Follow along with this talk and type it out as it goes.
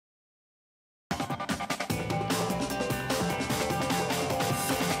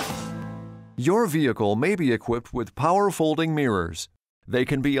Your vehicle may be equipped with power folding mirrors. They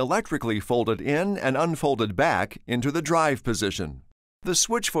can be electrically folded in and unfolded back into the drive position. The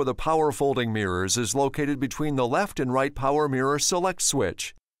switch for the power folding mirrors is located between the left and right power mirror select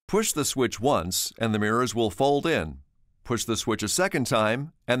switch. Push the switch once and the mirrors will fold in. Push the switch a second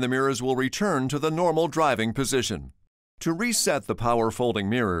time and the mirrors will return to the normal driving position. To reset the power folding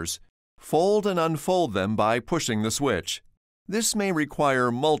mirrors, fold and unfold them by pushing the switch. This may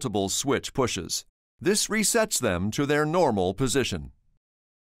require multiple switch pushes. This resets them to their normal position.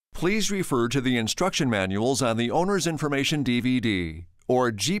 Please refer to the instruction manuals on the Owner's Information DVD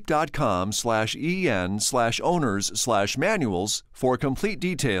or jeep.com/en/owners/manuals for complete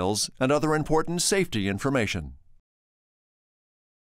details and other important safety information.